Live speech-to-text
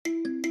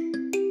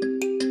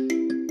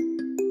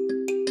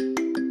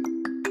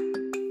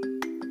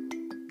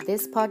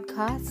This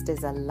podcast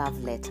is a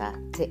love letter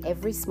to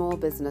every small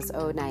business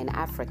owner in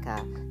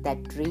Africa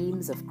that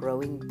dreams of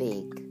growing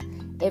big,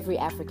 every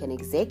African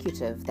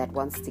executive that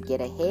wants to get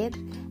ahead,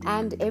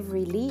 and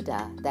every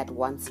leader that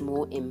wants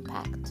more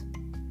impact.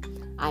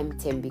 I'm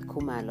Thembi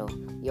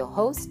Khumalo, your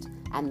host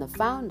and the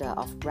founder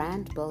of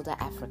Brand Builder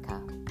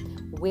Africa.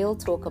 We'll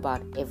talk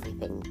about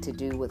everything to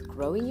do with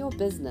growing your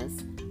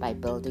business by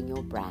building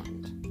your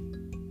brand.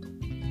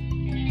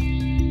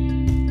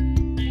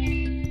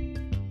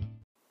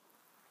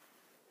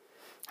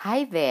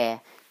 Hi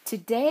there.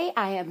 Today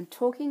I am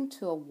talking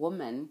to a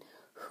woman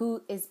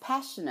who is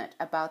passionate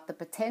about the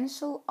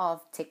potential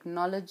of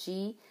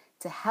technology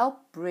to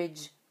help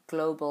bridge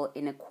global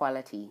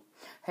inequality.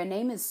 Her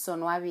name is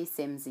Sonwabise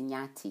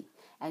Mzinyathi,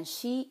 and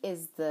she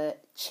is the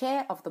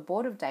chair of the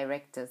board of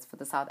directors for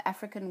the South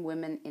African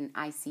Women in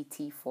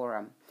ICT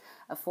Forum,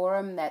 a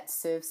forum that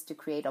serves to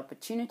create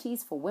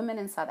opportunities for women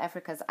in South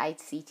Africa's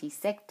ICT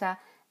sector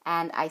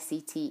and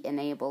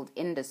ICT-enabled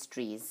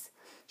industries.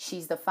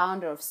 She's the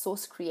founder of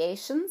Source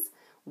Creations,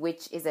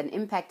 which is an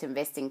impact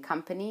investing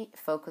company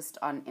focused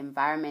on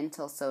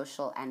environmental,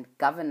 social, and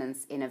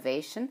governance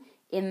innovation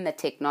in the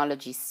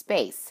technology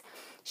space.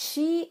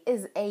 She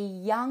is a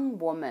young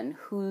woman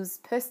whose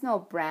personal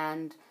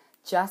brand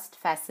just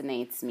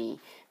fascinates me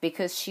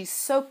because she's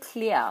so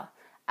clear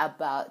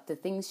about the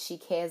things she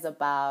cares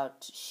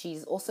about.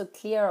 She's also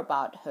clear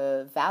about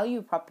her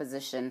value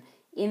proposition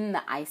in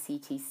the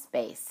ICT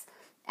space.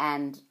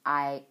 And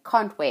I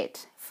can't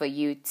wait for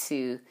you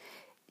to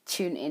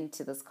tune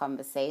into this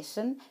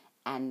conversation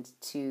and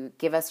to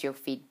give us your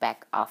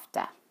feedback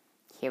after.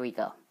 Here we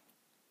go.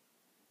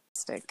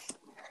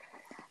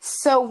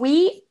 So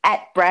we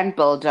at Brand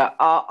Builder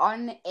are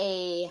on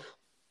a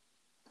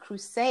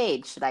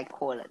crusade, should I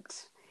call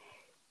it,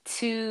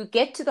 to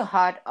get to the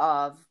heart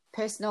of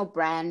personal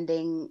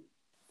branding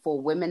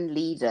for women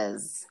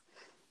leaders,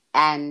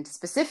 and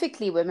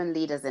specifically women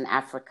leaders in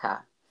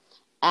Africa.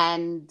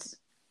 And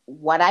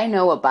what I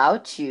know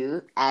about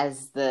you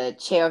as the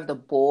chair of the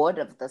board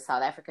of the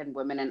South African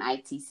Women in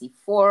ITC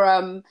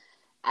Forum,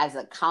 as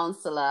a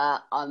counselor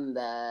on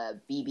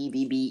the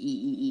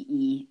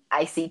BBBBEEE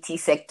ICT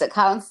Sector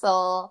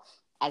Council,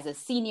 as a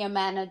senior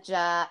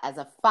manager, as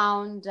a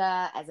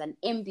founder, as an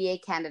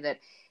MBA candidate,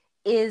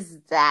 is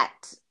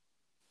that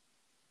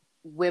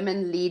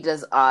women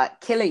leaders are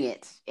killing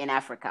it in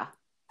Africa.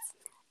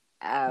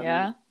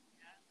 Yeah.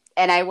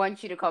 And I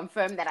want you to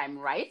confirm that I'm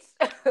right.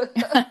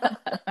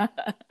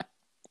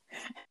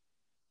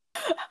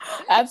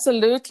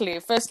 Absolutely.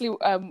 Firstly,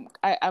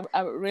 I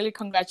really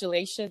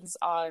congratulations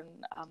on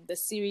the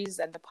series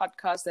and the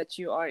podcast that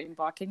you are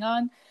embarking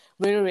on.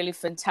 Really, really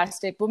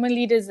fantastic. Women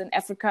leaders in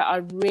Africa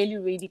are really,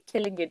 really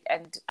killing it,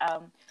 and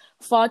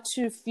far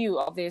too few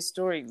of their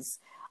stories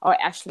are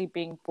actually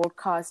being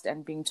broadcast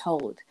and being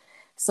told.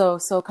 So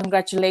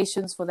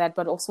congratulations for that,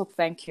 but also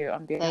thank you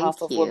on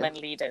behalf of women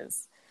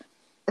leaders.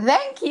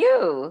 Thank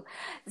you.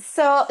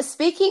 So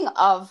speaking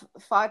of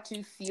far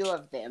too few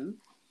of them,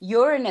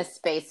 you're in a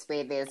space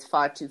where there's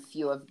far too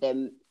few of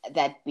them,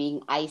 that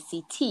being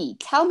ICT.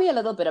 Tell me a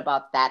little bit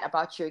about that,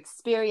 about your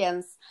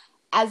experience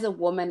as a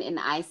woman in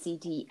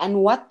ICT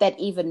and what that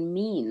even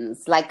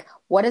means. Like,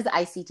 what does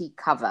ICT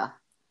cover?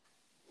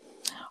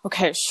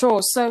 Okay,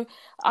 sure. So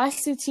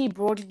ICT,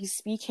 broadly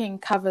speaking,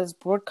 covers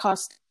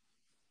broadcast,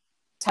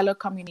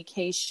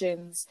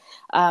 telecommunications.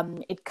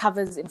 It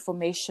covers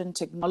information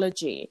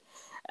technology,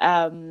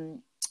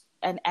 and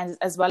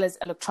as well as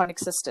electronic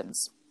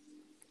systems.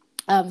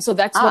 So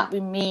that's what we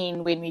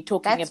mean when we're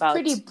talking about... That's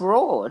pretty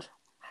broad.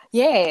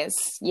 Yes.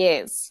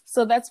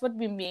 So that's what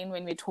we mean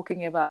when we're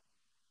talking about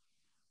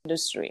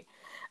industry.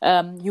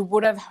 You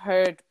would have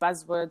heard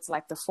buzzwords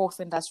like the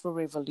fourth industrial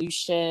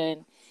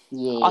revolution,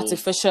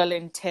 artificial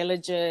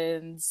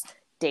intelligence,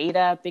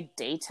 data, big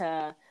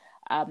data,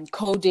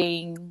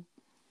 coding.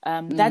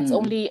 That's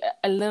only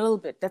a little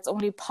bit. That's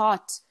only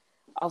part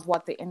of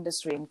what the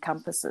industry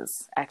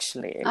encompasses,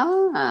 actually.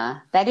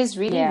 That is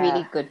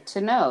really good to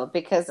know,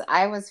 because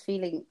I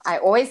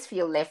always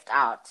feel left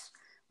out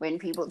when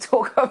people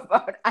talk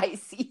about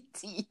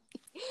ICT.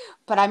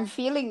 But I'm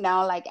feeling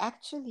now like,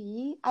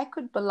 actually, I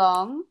could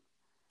belong.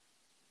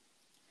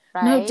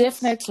 Right? No,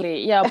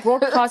 definitely. Yeah,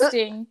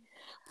 broadcasting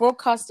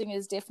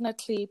is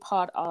definitely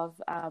part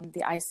of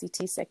the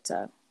ICT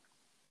sector.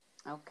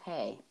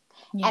 Okay.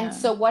 Yeah. And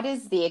so what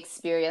is the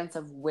experience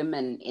of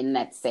women in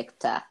that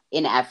sector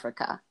in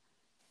Africa,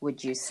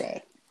 would you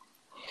say?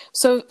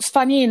 So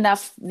funny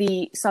enough,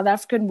 the South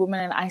African Women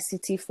in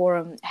ICT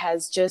Forum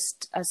has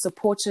just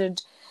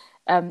supported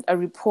a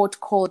report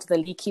called the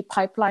Leaky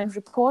Pipeline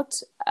Report,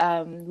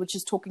 which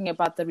is talking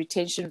about the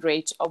retention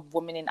rate of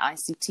women in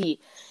ICT.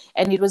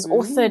 And it was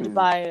authored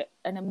by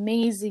an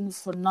amazing,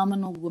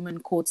 phenomenal woman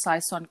called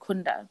Saison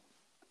Kunda.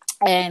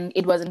 And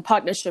it was in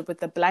partnership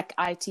with the Black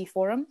IT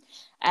Forum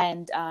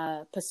and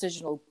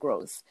Precisional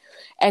Growth.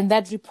 And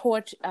that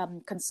report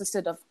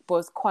consisted of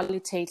both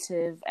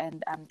qualitative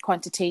and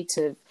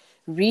quantitative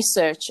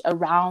research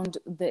around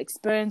the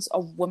experience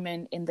of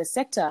women in the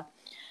sector.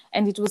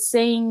 And it was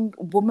saying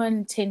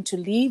women tend to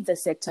leave the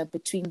sector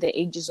between the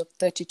ages of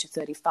 30 to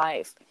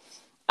 35.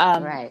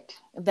 Right.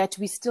 That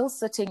we're still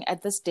sitting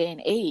at this day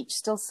and age,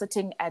 still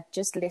sitting at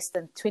just less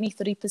than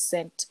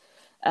 23%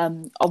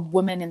 of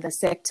women in the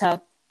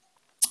sector.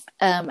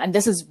 And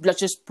this is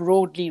just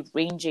broadly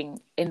ranging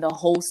in the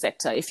whole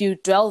sector. If you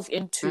delve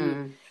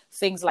into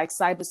things like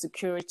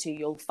cybersecurity,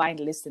 you'll find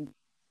less than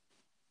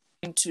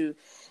into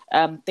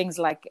things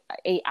like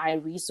AI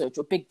research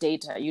or big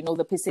data.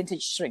 The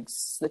percentage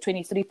shrinks. The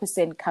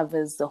 23%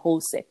 covers the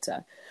whole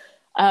sector.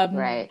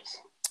 Right.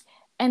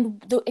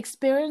 And the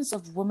experience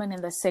of women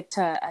in the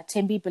sector,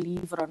 Thembi,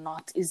 believe it or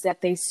not, is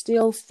that they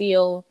still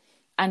feel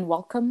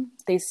unwelcome.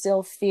 They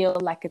still feel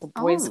like it's a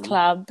boys'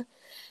 club.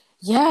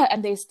 Yeah,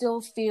 and they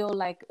still feel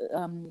like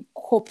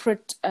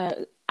corporate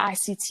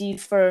ICT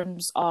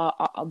firms are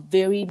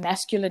very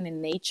masculine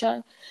in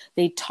nature.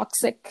 They're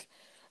toxic.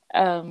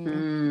 Of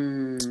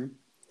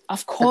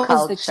course,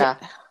 the culture.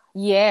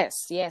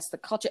 Yes, the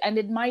culture. And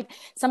it might,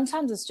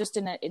 sometimes it's just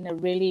in a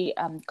really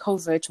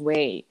covert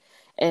way.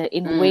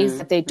 In ways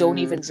that they don't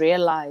even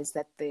realize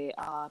that they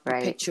are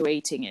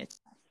perpetuating it.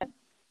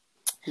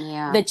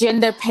 Yeah. The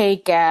gender pay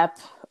gap,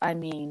 I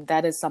mean,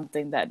 that is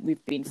something that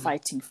we've been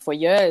fighting for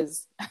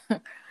years.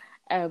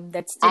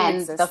 That still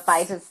exists. The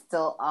fight is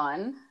still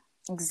on.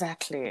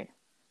 Exactly.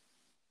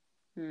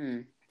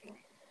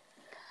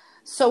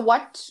 So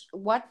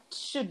what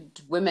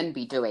should women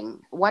be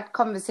doing? What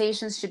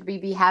conversations should we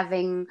be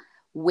having?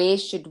 Where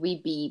should we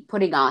be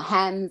putting our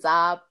hands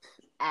up?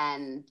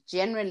 And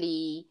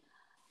generally,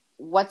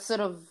 what sort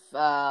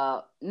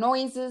of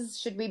noises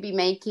should we be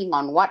making?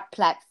 On what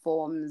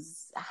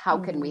platforms? How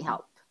can we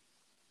help?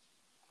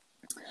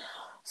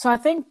 So I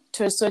think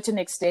to a certain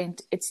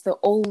extent, it's the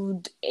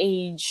old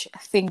age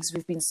things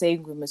we've been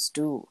saying we must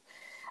do.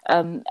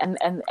 And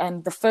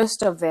the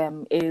first of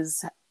them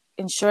is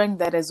ensuring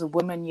that as a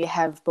woman, you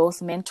have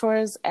both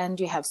mentors and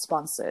you have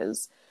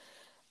sponsors.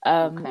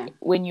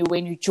 When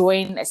you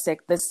join this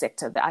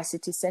sector, the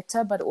ICT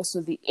sector, but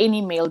also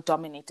any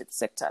male-dominated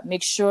sector,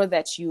 make sure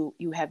that you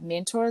have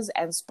mentors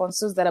and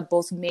sponsors that are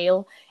both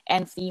male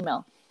and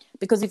female.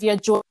 Because if you're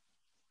joining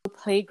the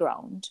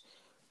playground,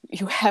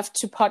 you have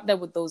to partner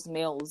with those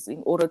males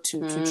in order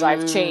to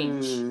drive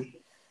change.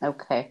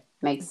 Okay,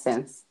 makes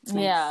sense.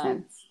 Makes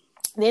sense.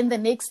 Then the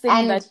next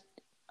thing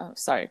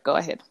sorry, go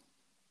ahead.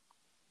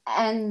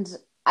 And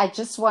I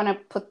just want to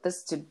put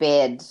this to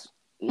bed.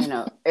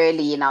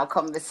 Early in our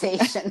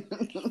conversation,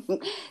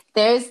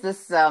 there's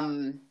this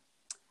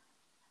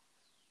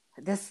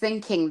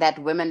thinking that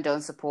women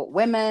don't support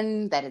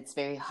women, that it's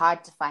very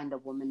hard to find a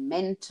woman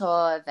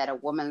mentor, that a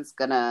woman's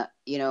gonna,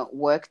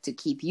 work to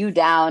keep you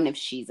down if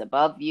she's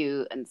above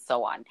you, and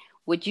so on.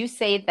 Would you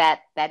say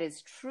that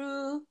is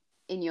true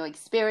in your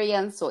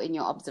experience or in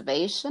your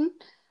observation,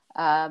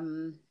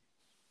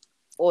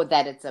 or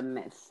that it's a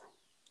myth?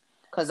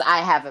 Because I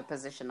have a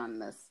position on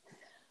this.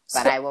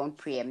 But I won't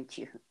preempt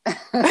you.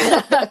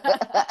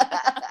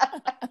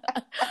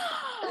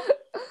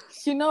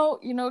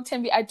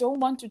 Thembi, I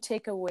don't want to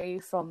take away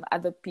from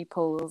other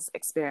people's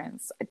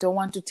experience. I don't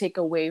want to take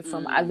away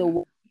from other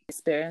women's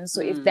experience.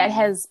 So if that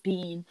has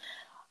been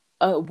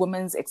a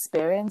woman's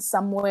experience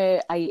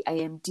somewhere, I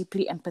am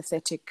deeply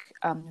empathetic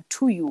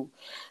to you,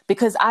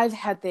 because I've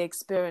had the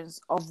experience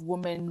of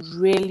women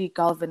really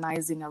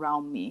galvanizing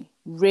around me,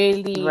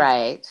 really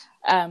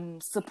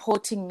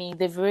supporting me.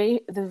 The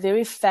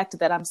very fact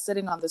that I'm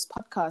sitting on this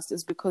podcast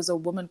is because a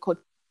woman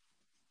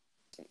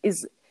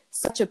is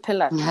such a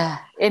pillar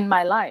in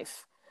my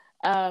life.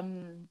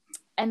 And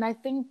I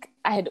think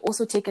I had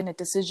also taken a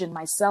decision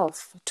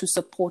myself to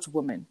support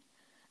women.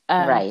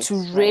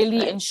 To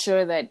really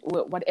ensure that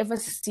whatever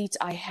seat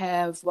I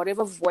have,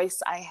 whatever voice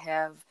I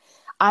have,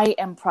 I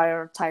am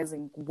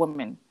prioritizing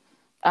women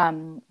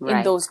in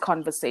those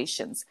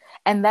conversations.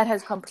 And that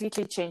has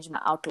completely changed my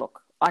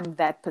outlook on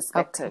that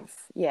perspective.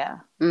 Okay.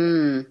 Yeah.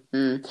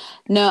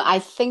 No, I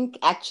think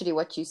actually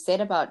what you said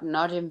about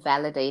not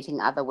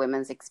invalidating other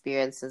women's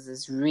experiences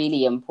is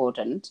really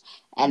important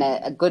and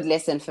a good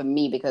lesson for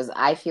me, because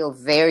I feel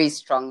very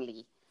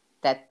strongly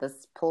that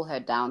this pull her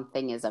down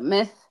thing is a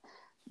myth,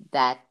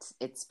 that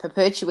it's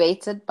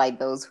perpetuated by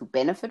those who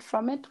benefit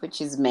from it, which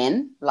is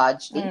men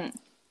largely.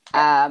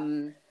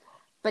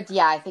 But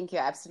yeah, I think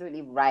you're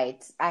absolutely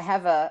right. I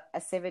have a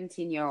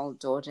 17-year-old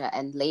daughter,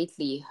 and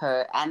lately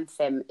her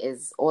anthem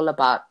is all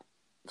about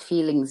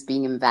feelings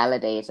being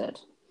invalidated.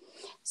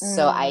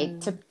 So I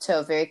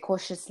tiptoe very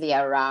cautiously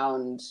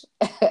around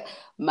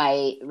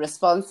my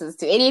responses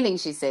to anything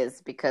she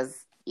says,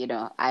 because,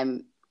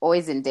 I'm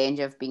always in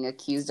danger of being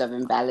accused of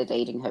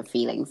invalidating her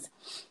feelings.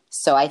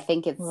 So I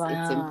think it's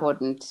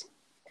important.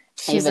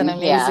 She's an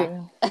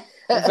amazing,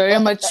 very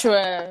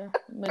mature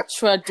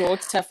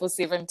daughter for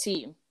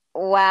 17.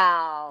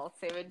 Wow,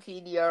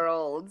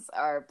 17-year-olds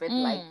are a bit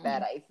like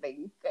that, I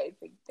think. I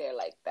think they're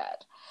like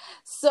that.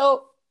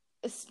 So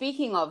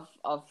speaking of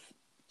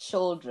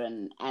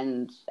children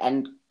and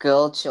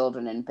girl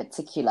children in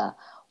particular,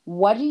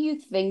 what do you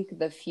think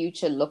the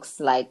future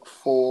looks like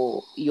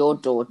for your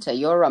daughter?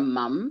 You're a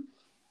mum,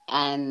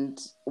 and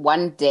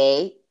one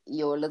day,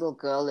 your little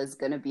girl is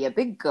going to be a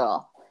big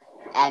girl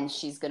and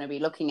she's going to be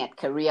looking at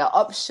career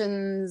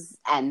options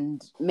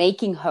and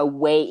making her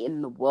way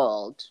in the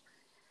world.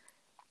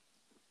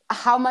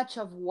 How much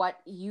of what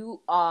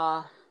you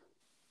are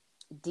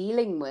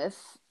dealing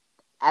with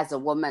as a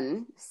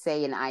woman,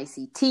 say in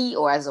ICT,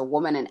 or as a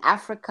woman in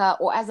Africa,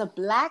 or as a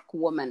Black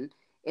woman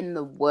in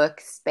the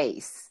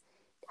workspace,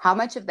 how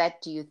much of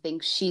that do you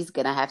think she's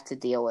going to have to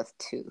deal with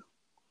too?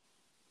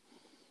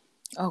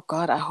 Oh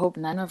God, I hope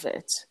none of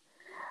it.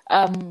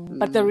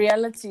 But the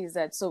reality is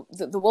that, so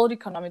the World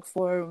Economic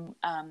Forum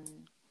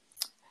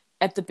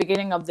at the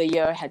beginning of the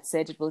year had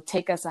said it will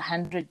take us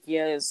 100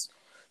 years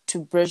to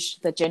bridge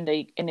the gender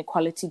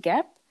inequality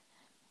gap.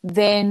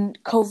 Then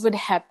COVID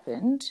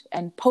happened,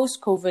 and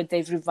post-COVID,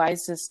 they've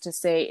revised this to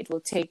say it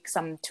will take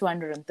some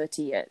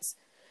 230 years.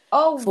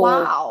 Oh,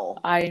 wow.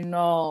 I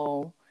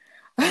know.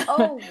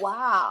 Oh,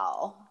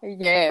 wow.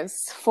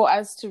 Yes, for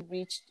us to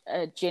reach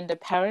gender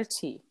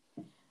parity.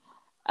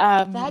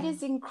 That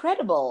is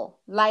incredible.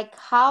 Like,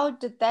 how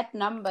did that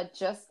number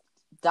just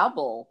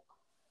double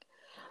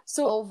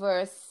over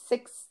a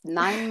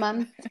 6-9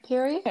 month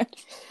period?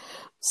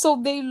 So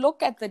they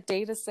look at the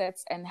data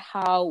sets and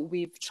how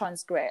we've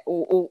transgressed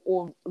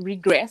or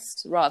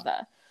regressed,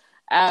 rather.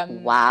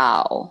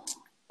 Wow.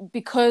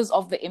 Because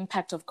of the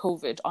impact of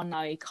COVID on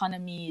our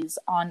economies,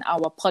 on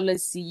our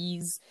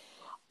policies,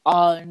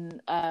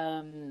 on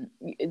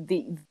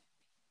the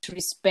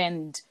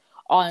spend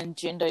on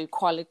gender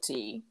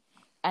equality.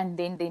 And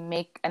then they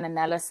make an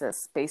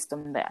analysis based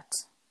on that.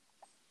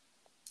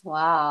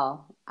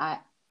 Wow.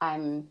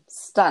 I'm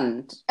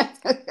stunned.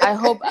 I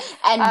hope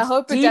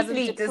it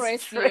doesn't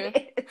depress you.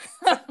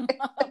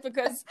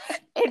 Because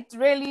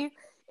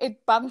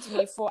it bumped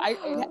me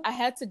I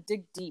had to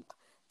dig deep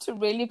to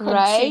really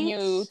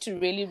continue, right? To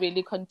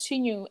really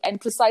continue, and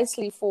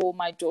precisely for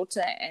my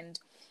daughter and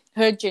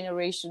her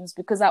generations,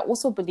 because I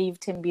also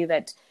believe, Thembi,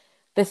 that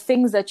the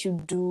things that you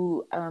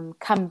do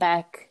come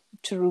back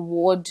to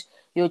reward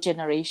your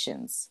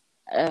generations.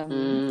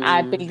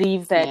 I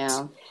believe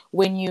that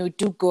when you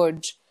do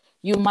good,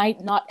 it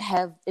might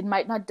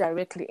not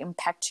directly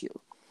impact you,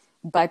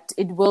 but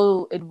it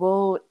will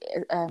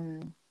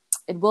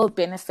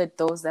benefit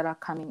those that are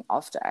coming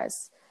after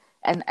us.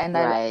 And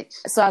right.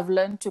 So I've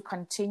learned to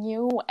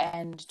continue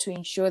and to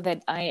ensure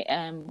that I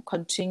am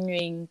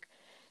continuing,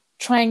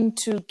 trying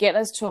to get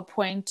us to a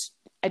point,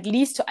 at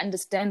least to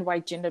understand why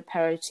gender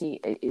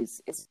parity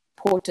is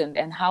important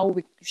and how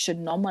we should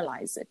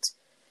normalize it.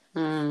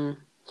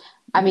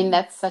 I mean,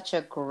 that's such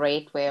a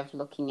great way of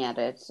looking at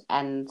it.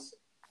 And,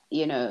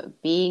 you know,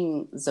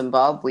 being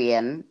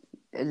Zimbabwean,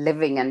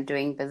 living and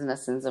doing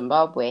business in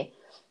Zimbabwe,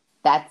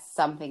 that's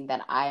something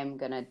that I am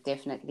going to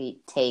definitely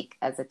take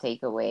as a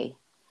takeaway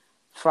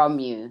from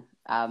you.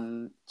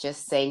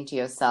 Just saying to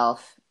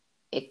yourself,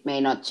 it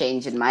may not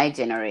change in my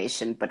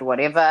generation, but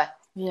whatever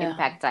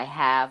impact I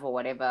have or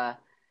whatever,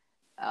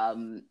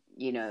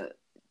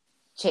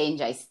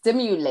 change I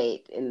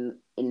stimulate in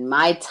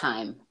my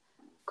time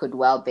could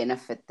well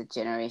benefit the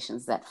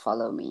generations that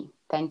follow me.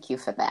 Thank you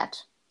for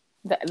that.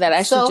 That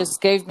actually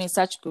just gave me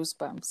such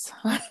goosebumps.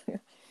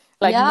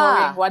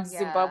 Knowing what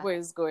Zimbabwe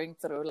is going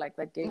through,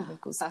 that gave me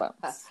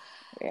goosebumps.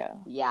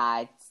 Yeah,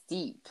 it's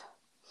deep.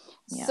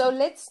 Yeah. So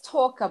let's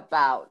talk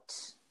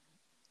about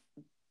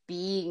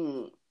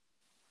being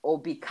or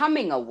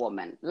becoming a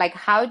woman. Like,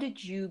 how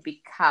did you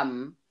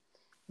become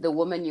the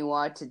woman you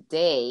are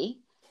today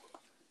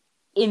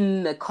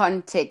in the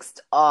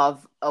context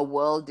of a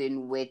world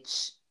in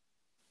which,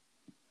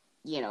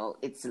 you know,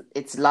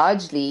 it's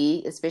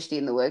largely, especially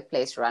in the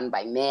workplace, run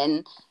by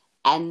men,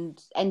 and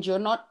you're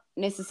not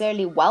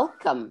necessarily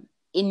welcome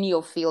in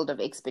your field of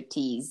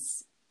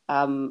expertise?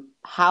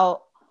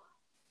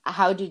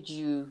 How did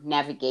you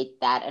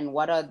navigate that, and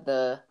what are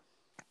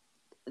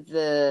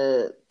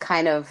the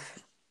kind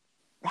of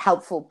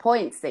helpful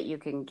points that you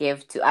can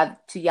give to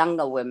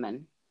younger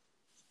women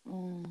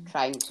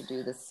trying to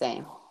do the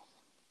same?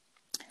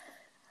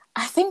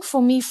 I think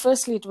for me,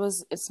 firstly,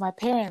 it's my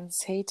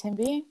parents. Hey,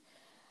 Thembi.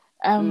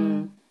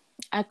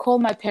 I call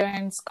my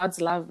parents God's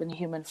love in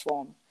human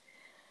form.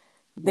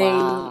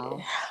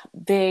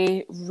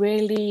 They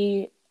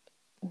really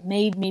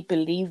made me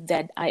believe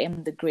that I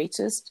am the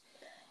greatest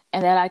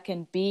and that I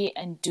can be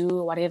and do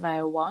whatever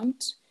I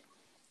want,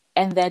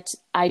 and that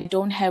I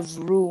don't have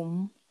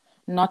room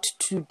not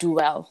to do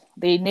well.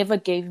 They never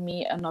gave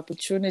me an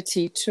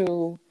opportunity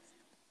to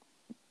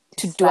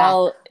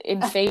dwell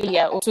in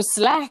failure or to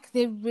slack.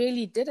 They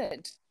really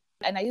didn't.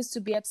 And I used to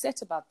be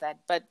upset about that.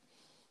 But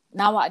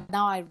now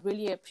I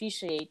really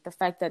appreciate the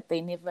fact that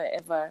they never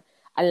ever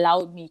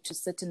allowed me to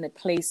sit in a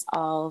place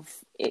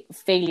of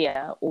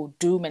failure or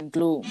doom and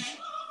gloom.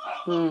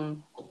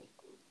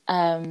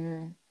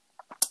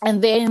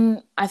 And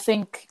then I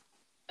think,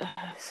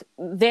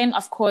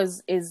 of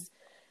course, is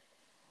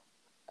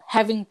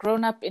having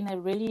grown up in a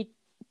really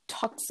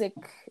toxic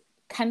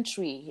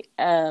country,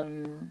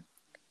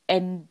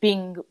 and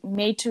being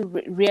made to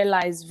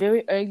realize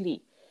very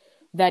early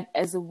that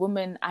as a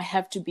woman, I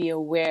have to be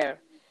aware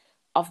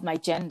of my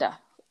gender.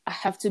 I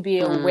have to be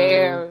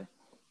aware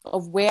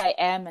of where I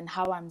am and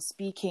how I'm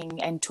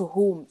speaking and to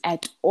whom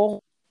at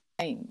all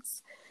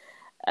times,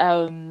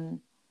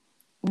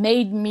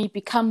 made me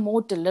become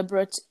more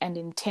deliberate and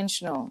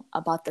intentional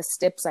about the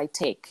steps I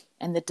take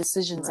and the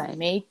decisions I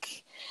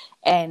make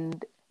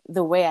and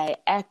the way I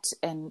act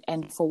and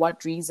for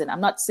what reason.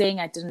 I'm not saying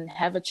I didn't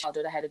have a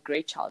childhood. I had a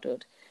great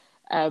childhood,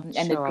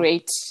 and a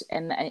great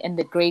and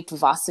the great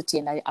varsity,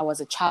 and I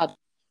was a child,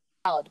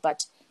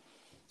 but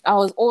I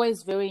was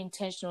always very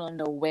intentional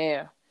and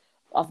aware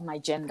of my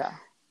gender.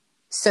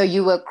 So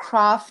you were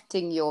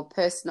crafting your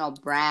personal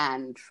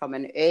brand from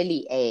an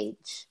early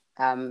age,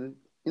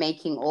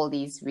 making all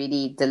these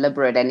really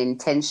deliberate and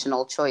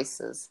intentional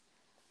choices.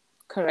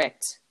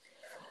 Correct.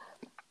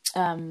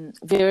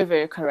 Very,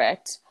 very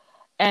correct.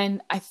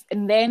 And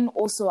then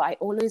also I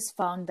always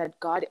found that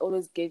God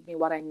always gave me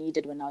what I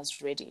needed when I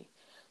was ready.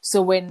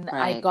 So when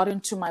I got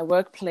into my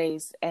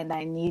workplace and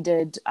I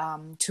needed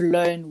to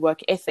learn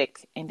work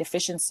ethic and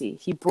efficiency,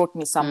 He brought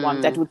me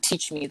someone that would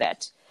teach me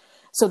that.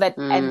 So that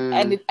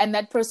and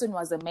that person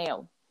was a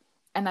male.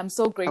 And I'm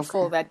so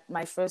grateful that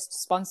my first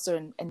sponsor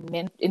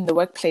and in the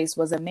workplace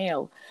was a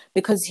male,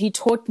 because he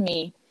taught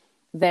me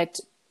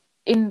that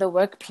in the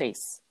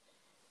workplace,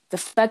 the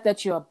fact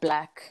that you're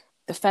Black,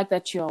 the fact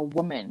that you're a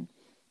woman,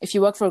 if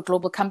you work for a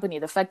global company,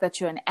 the fact that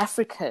you're an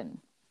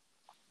African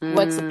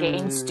works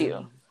against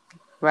you.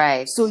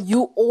 Right. So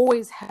you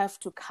always have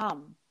to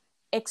come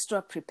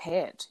extra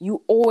prepared.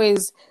 You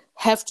always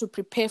have to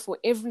prepare for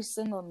every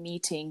single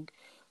meeting.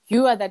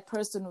 You are that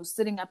person who's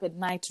sitting up at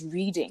night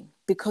reading,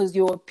 because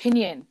your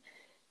opinion,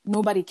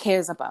 nobody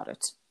cares about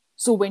it.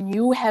 So when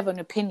you have an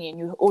opinion,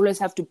 you always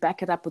have to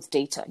back it up with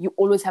data. You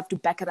always have to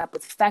back it up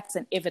with facts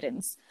and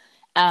evidence.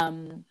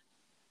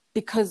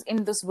 Because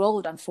in this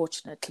world,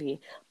 unfortunately,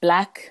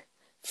 Black,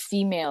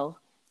 female,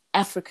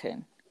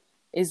 African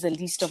is the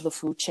least of the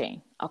food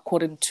chain,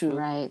 according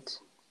to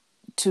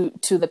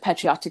to the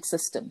patriotic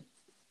system.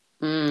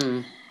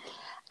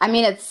 I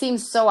mean, it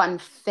seems so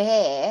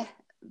unfair,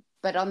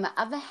 but on the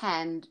other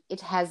hand,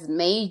 it has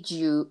made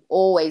you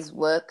always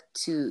work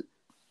to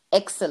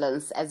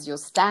excellence as your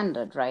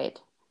standard, right?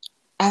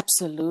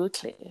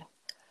 Absolutely.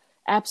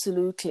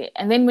 Absolutely.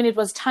 And then when it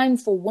was time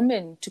for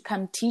women to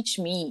come teach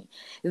me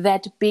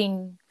that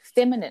being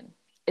feminine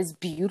is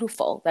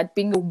beautiful, that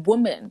being a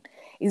woman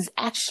is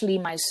actually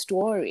my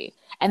story,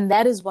 and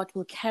that is what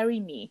will carry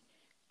me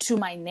to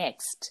my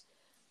next,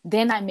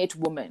 then I met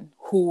women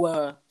who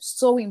were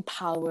so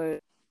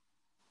empowered,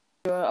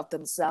 sure of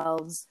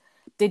themselves.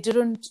 They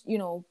didn't,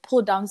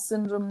 pull down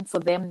syndrome for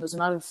them was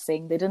not a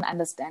thing. They didn't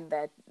understand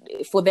that.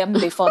 For them,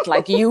 they felt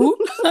like you.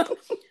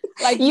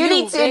 Like you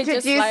need to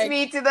introduce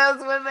me to those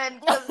women,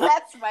 because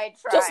that's my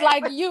tribe. Just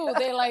like you,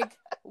 they're like,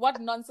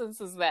 what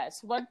nonsense is that?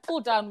 What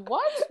pull down?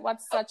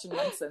 What's such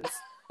nonsense?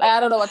 Like, I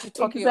don't know what you're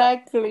talking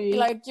about.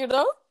 Like,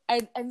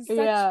 and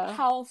such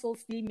powerful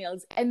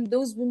females, and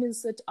those women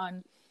sit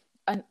on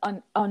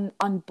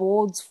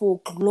boards for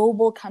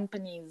global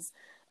companies.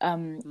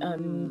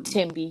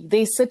 Tembi,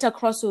 they sit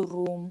across a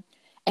room,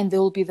 and they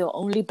will be the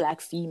only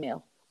Black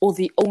female or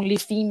the only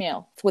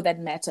female for that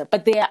matter.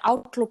 But their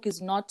outlook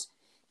is not,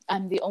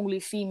 I'm the only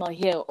female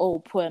here, oh,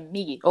 poor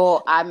me.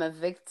 Or I'm a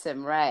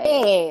victim, right?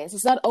 Yes,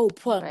 it's not, oh,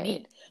 poor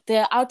me.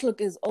 Their outlook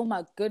is, oh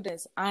my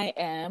goodness, I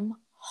am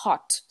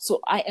hot. So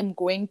I am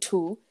going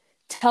to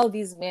tell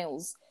these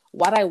males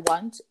what I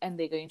want, and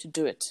they're going to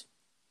do it.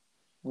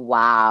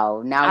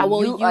 Wow. Now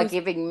you are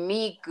giving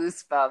me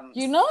goosebumps.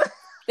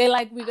 They're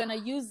like, we're going to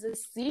use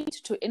this seat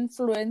to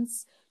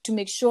influence, to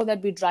make sure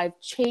that we drive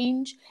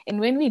change. And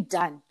when we're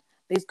done,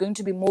 there's going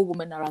to be more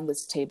women around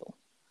this table.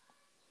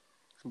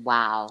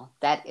 Wow,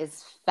 that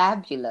is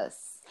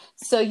fabulous.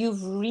 So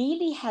you've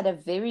really had a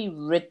very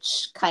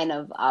rich kind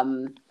of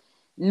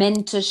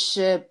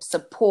mentorship,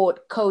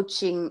 support,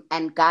 coaching,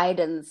 and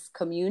guidance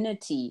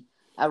community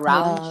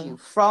around you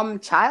from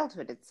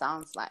childhood, it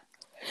sounds like.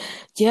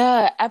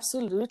 Yeah,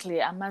 absolutely.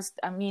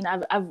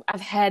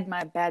 I've had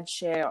my bad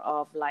share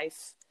of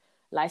life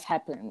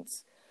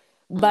happens.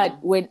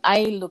 But when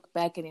I look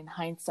back and in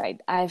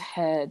hindsight, I've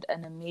had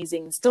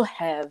still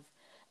have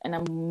an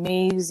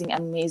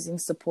amazing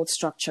support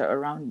structure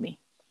around me.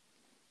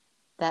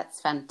 That's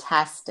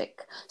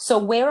fantastic. So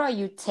where are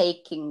you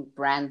taking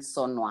Brand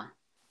Sonwa?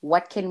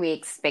 What can we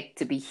expect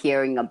to be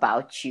hearing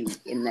about you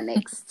in the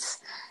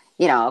next,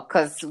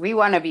 because we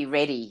want to be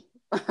ready.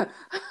 The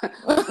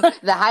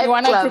Hype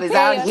Club is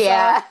out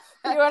here.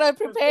 You want to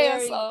prepare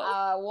yourself.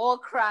 Our war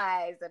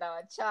cries and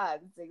our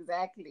chants,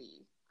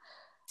 exactly.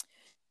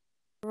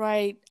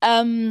 Right.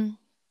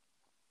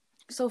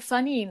 So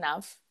funny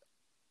enough,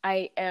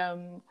 I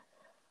am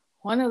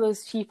one of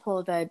those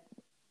people that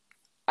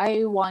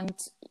I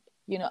want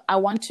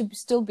to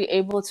still be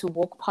able to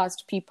walk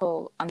past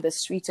people on the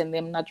street and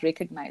them not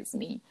recognize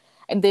me.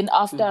 And then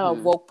after I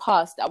walk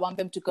past, I want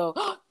them to go,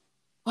 oh,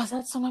 was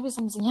that Sonwabisa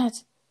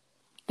Mzinyathi?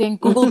 Then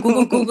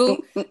Google.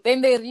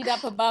 Then they read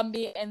up about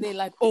me and they're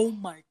like, oh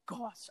my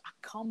gosh, I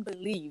can't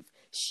believe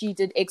she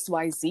did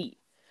XYZ.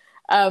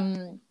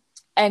 And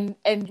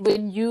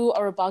when you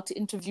are about to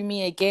interview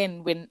me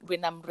again, when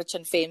I'm rich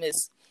and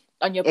famous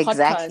on your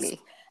podcast,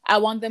 I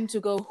want them to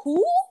go,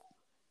 who?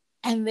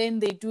 And then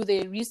they do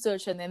their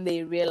research and then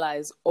they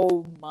realize,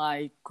 oh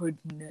my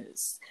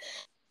goodness.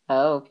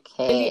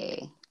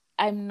 Okay.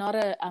 I'm not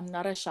a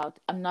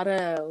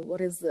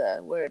what is the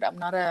word?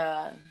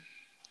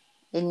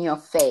 In your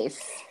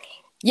face.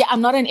 Yeah,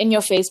 I'm not an in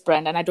your face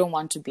brand, and I don't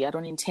want to be. I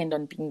don't intend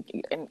on being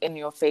in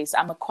your face.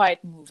 I'm a quiet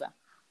mover.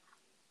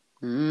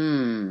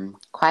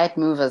 Quiet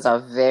movers are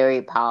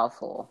very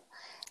powerful.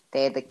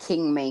 They're the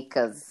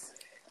kingmakers.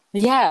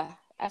 Yeah,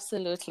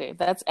 absolutely.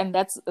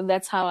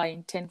 That's how I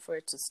intend for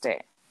it to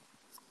stay.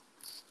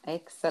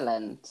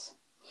 Excellent.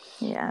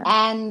 Yeah.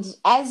 And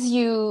as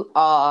you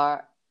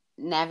are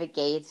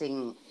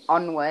navigating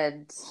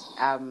onward,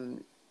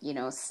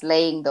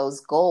 slaying those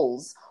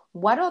goals,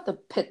 what are the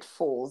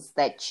pitfalls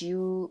that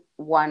you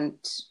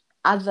want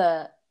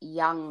other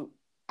young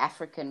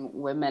African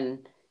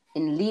women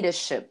in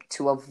leadership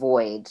to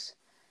avoid?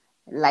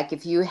 Like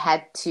if you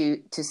had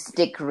to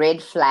stick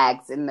red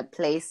flags in the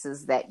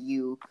places that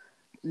you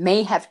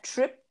may have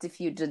tripped if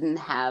you didn't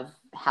have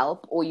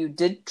help, or you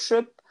did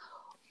trip,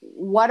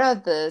 what are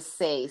the,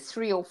 say,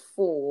 3 or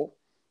 4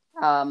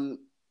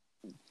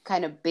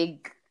 kind of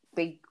big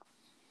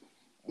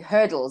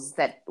hurdles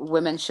that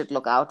women should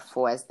look out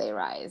for as they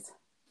rise?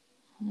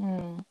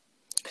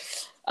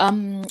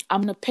 I'm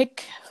gonna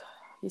pick.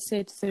 You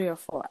said 3 or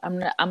 4. I'm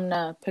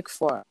gonna pick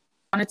 4.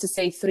 I wanted to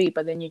say 3,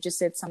 but then you just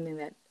said something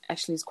that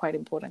actually is quite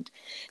important.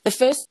 The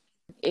first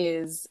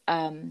is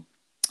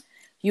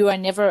you are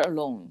never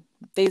alone.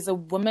 There's a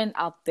woman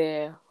out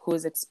there who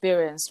has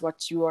experienced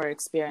what you are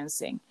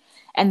experiencing,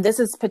 and this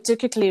is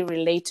particularly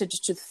related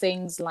to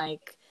things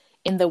like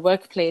in the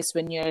workplace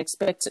when you're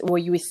expected, or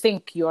you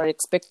think you are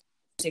expecting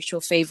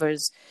sexual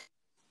favors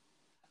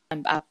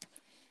up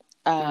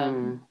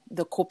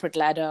the corporate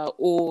ladder,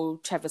 or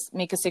to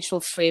make a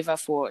sexual favor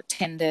for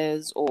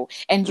tenders,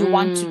 and you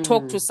want to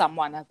talk to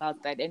someone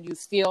about that, and you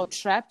feel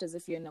trapped as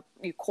if you're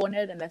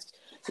cornered, and that's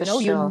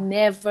you're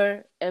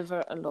never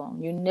ever alone.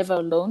 You're never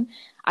alone.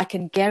 I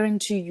can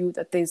guarantee you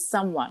that there's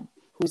someone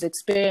who's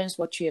experienced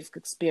what you have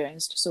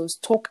experienced. So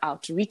talk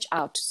out, reach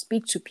out,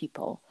 speak to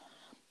people.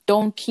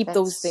 Don't keep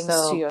those things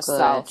to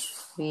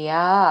yourself. Good.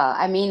 Yeah,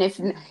 I mean,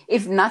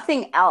 if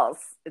nothing else,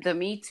 the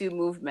Me Too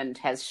movement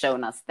has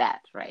shown us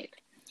that, right?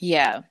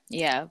 Yeah.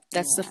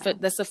 That's the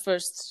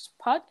first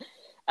part.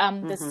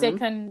 The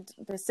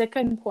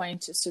second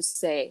point is to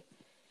say,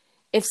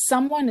 if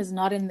someone is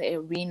not in the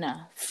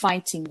arena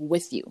fighting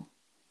with you,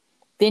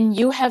 then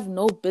you have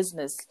no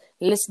business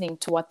listening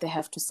to what they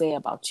have to say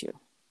about you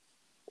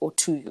or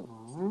to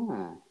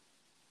you.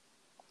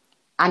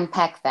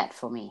 Unpack that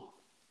for me.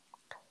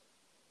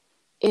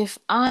 If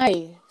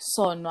I,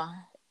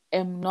 Sonwa,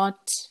 am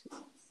not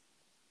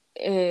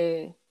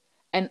an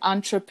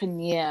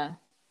entrepreneur,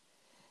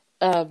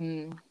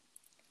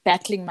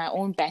 battling my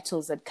own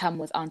battles that come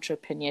with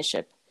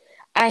entrepreneurship,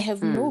 I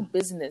have no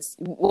business.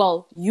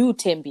 Well, you,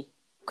 Thembi,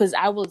 because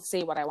I will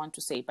say what I want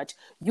to say, but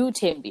you,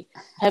 Thembi,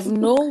 have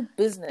no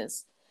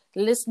business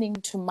listening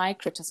to my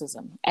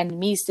criticism and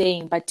me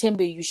saying, but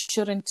Thembi, you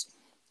shouldn't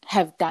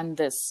have done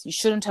this. You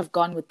shouldn't have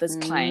gone with this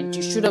client.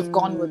 You should have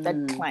gone with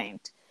that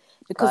client.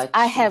 Because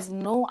I have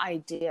no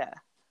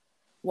idea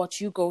what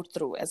you go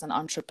through as an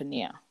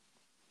entrepreneur.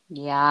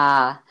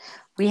 Yeah.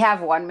 We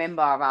have one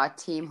member of our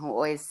team who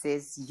always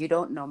says, you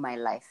don't know my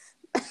life.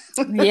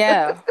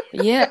 Yeah.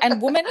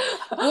 And women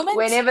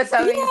whenever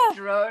something's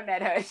thrown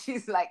at her,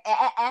 she's like,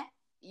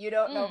 you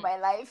don't know my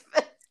life.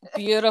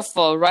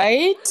 Beautiful,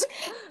 right?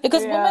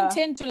 Because women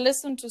tend to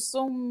listen to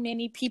so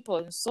many people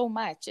and so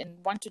much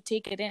and want to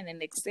take it in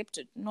and accept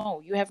it.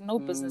 No, you have no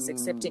business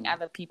accepting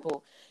other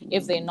people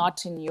if they're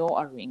not in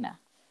your arena,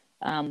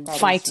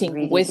 fighting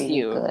really, with really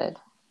you. Good.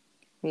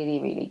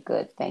 Really, really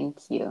good.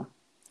 Thank you.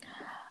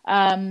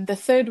 The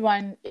third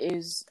one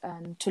is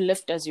to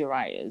lift as you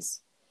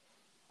rise.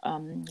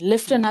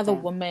 Lift another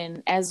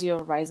woman as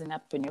you're rising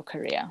up in your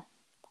career.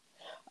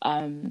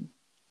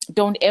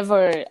 Don't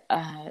ever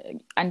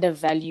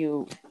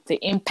undervalue the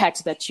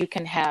impact that you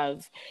can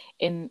have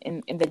in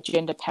the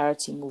gender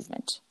parity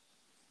movement.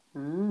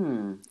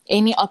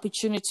 Any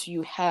opportunity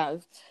you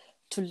have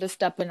to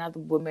lift up another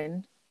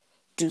woman,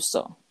 do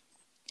so.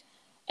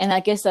 And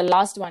I guess the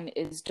last one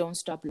is don't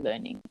stop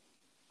learning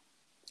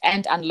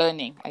and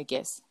unlearning, I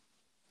guess.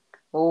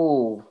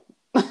 Oh,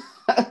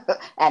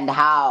 and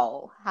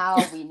how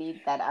we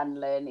need that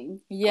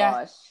unlearning. Yeah.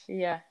 Gosh.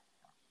 Yeah.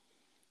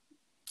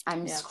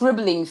 I'm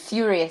scribbling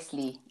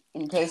furiously,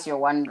 in case you're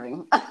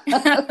wondering.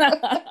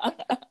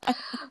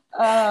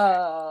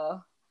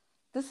 Oh,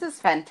 this is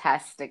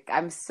fantastic.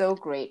 I'm so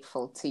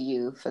grateful to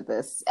you for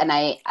this. And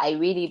I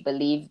really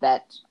believe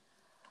that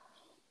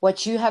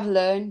what you have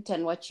learned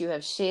and what you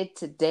have shared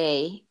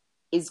today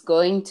is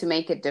going to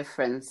make a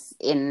difference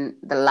in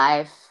the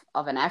life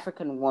of an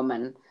African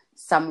woman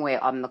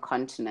somewhere on the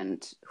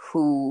continent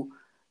who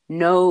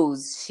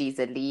knows she's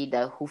a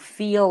leader, who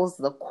feels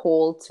the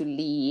call to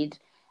lead,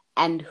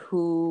 and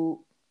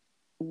who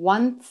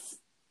wants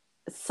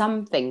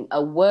something,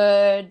 a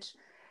word,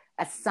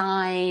 a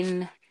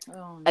sign,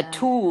 a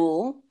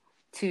tool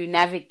to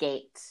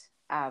navigate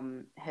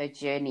her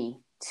journey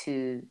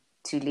to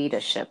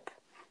leadership.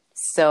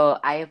 So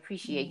I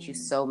appreciate you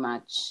so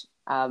much.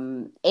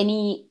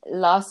 Any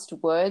last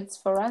words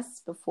for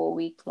us before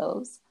we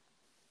close?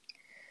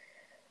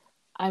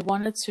 I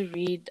wanted to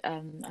read,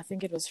 I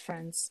think it was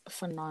Frantz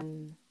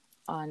Fanon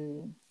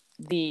on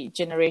the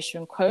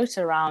generation quote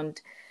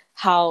around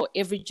how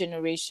every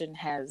generation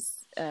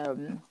has a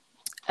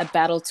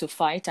battle to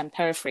fight. I'm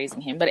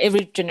paraphrasing him, but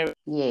every generation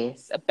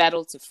has a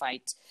battle to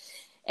fight.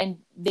 And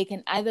they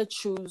can either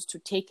choose to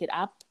take it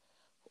up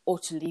or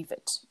to leave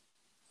it.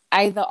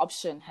 Either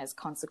option has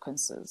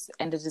consequences,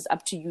 and it is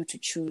up to you to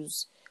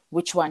choose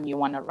which one you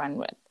want to run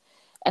with.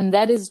 And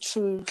that is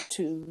true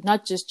to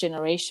not just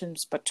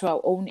generations, but to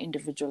our own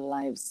individual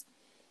lives.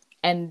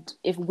 And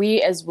if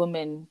we as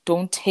women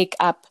don't take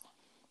up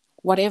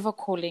whatever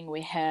calling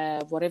we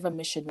have, whatever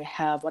mission we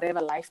have,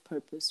 whatever life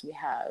purpose we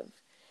have,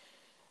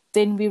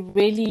 then we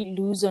really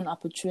lose an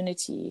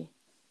opportunity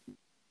to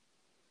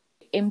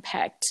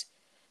impact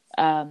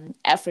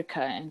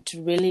Africa and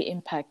to really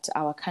impact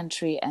our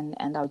country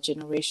and our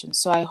generation.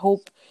 So I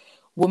hope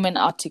women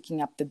are taking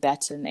up the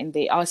baton and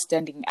they are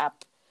standing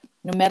up,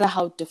 no matter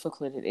how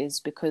difficult it is,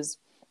 because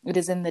it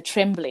is in the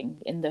trembling,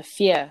 in the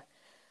fear,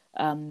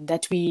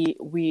 that we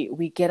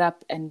get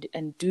up and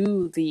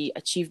do the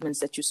achievements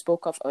that you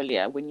spoke of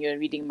earlier when you're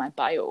reading my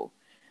bio.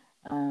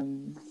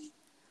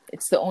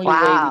 It's the only way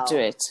we do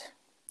it.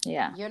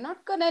 Yeah. You're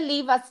not going to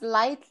leave us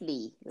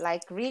lightly.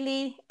 Like,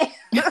 really?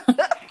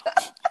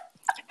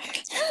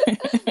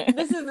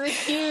 This is a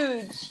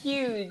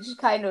huge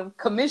kind of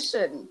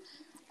commission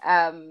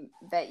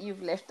that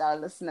you've left our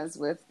listeners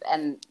with,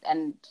 and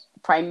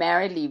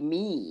primarily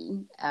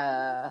me.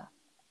 I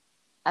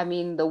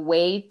mean, the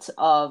weight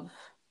of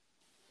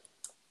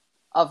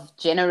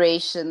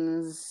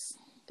generations,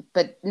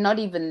 but not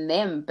even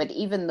them, but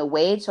even the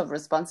weight of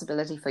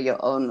responsibility for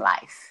your own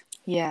life.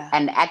 Yeah.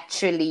 And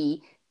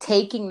actually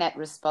taking that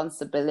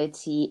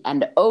responsibility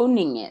and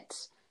owning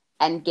it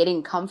and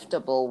getting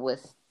comfortable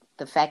with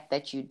the fact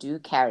that you do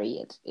carry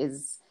it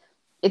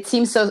it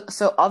seems so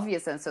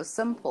obvious and so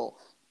simple,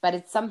 but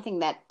it's something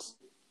that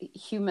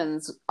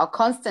humans are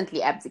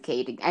constantly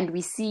abdicating, and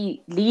we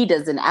see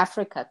leaders in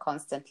Africa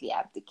constantly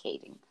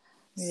abdicating.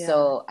 Yeah.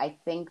 So I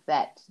think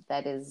that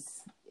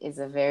is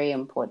a very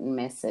important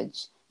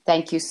message.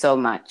 Thank you so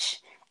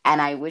much.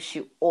 And I wish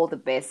you all the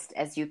best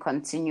as you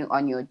continue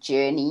on your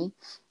journey.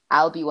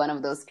 I'll be one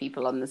of those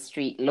people on the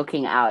street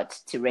looking out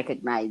to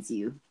recognize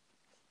you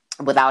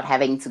without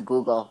having to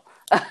Google.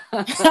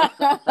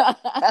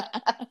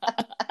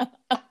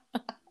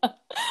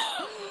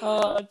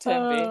 Oh,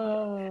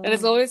 Thembi. It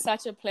is always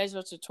such a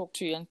pleasure to talk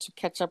to you and to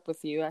catch up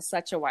with you as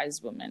such a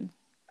wise woman.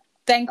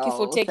 Thank you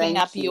for taking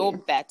up your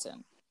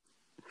baton.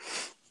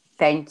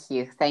 Thank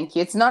you.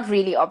 It's not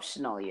really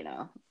optional,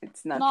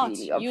 It's not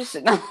really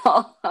optional.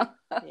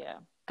 Yeah.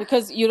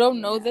 Because you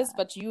don't know this,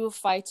 but you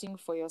fighting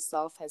for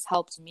yourself has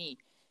helped me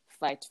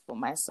fight for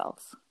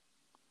myself.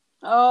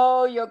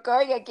 Oh, you're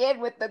going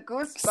again with the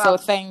goosebumps. So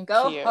thank you.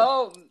 Go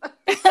home.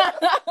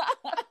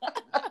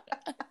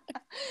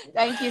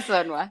 Thank you,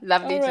 Sonwa.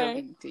 Lovely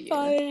talking to you.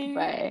 Bye.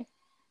 Bye.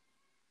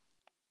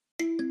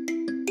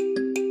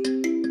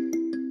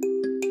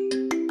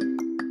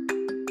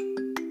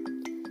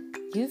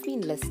 You've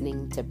been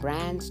listening to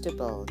Brand to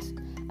Build,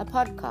 a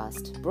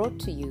podcast brought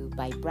to you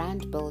by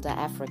Brand Builder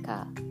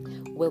Africa.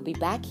 We'll be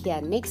back here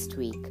next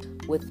week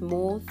with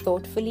more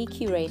thoughtfully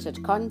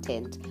curated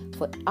content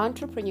for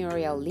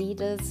entrepreneurial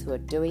leaders who are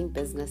doing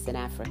business in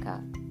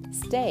Africa.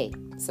 Stay,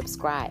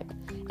 subscribe,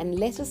 and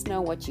let us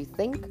know what you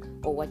think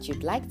or what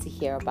you'd like to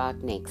hear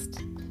about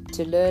next.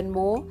 To learn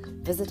more,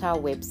 visit our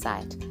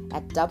website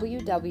at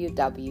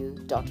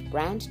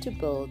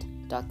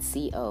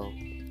www.brandtobuild.co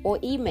or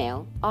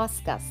email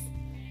ask us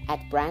at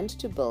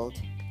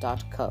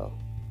brandtobuild.co.